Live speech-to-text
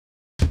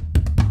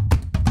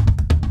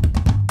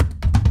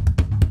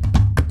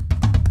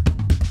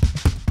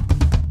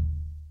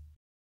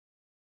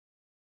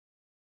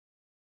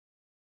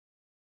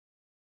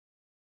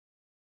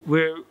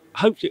we're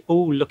hopefully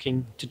all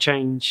looking to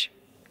change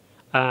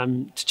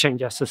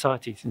our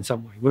societies in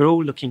some way. We're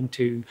all looking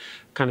to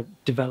kind of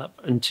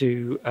develop and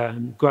to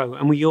grow,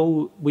 and we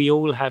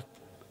all have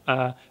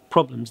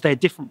problems. They're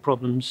different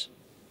problems,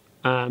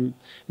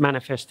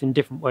 manifest in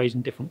different ways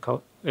in different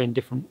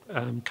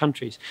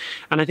countries.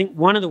 And I think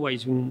one of the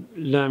ways we can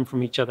learn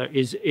from each other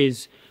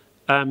is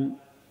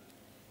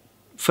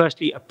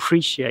firstly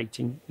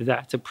appreciating the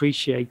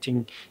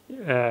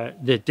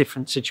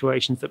different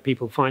situations that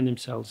people find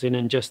themselves in,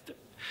 and just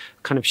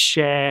kind of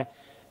share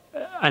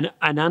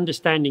an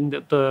understanding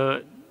that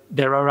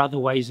there are other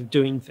ways of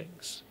doing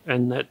things,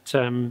 and that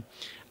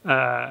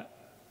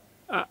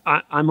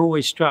I'm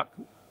always struck,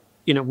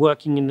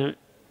 working in the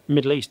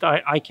Middle East.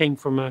 I came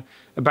from a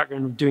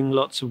background of doing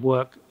lots of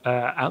work,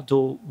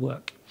 outdoor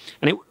work,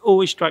 and it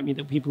always struck me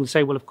that people would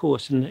say, well, of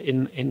course,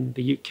 in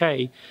the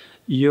UK,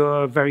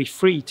 you're very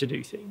free to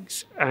do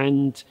things.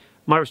 And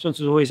my response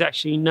was always,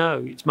 actually,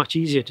 no, it's much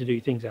easier to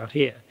do things out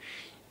here.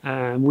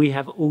 We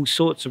have all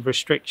sorts of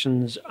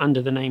restrictions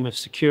under the name of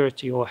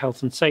security or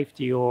health and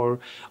safety or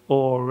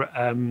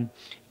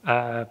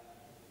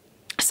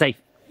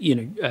safe,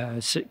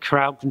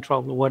 crowd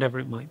control or whatever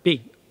it might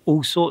be.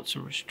 All sorts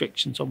of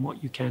restrictions on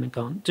what you can and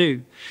can't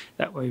do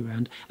that way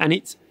around. And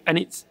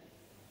it's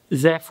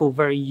therefore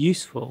very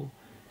useful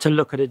to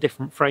look at a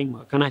different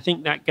framework. And I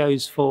think that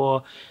goes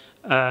for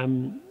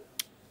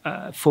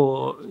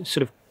sort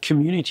of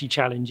community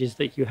challenges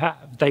that you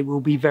have. They will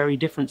be very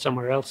different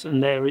somewhere else,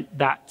 and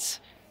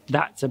that's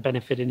a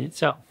benefit in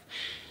itself.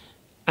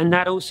 And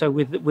that also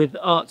with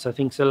arts, I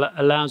think,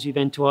 allows you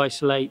then to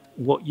isolate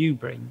what you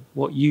bring,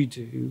 what you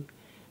do.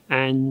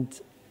 And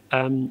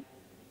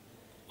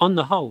on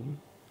the whole,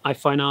 I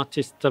find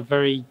artists are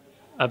very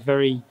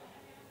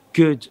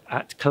good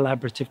at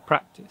collaborative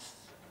practice.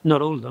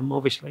 Not all of them,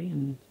 obviously,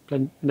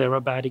 and there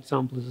are bad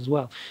examples as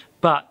well.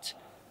 But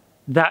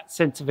that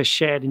sense of a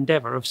shared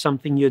endeavour, of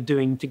something you're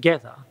doing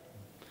together,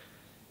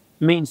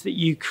 means that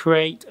you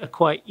create a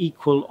quite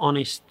equal,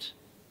 honest,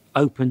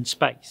 open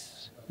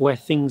space where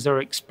things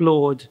are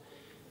explored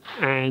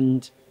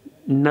and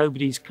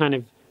nobody's kind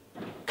of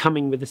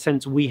coming with a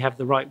sense we have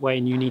the right way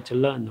and you need to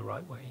learn the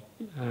right way.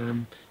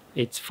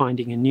 It's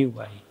finding a new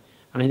way.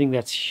 And I think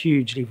that's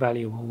hugely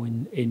valuable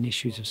in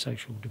issues of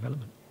social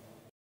development.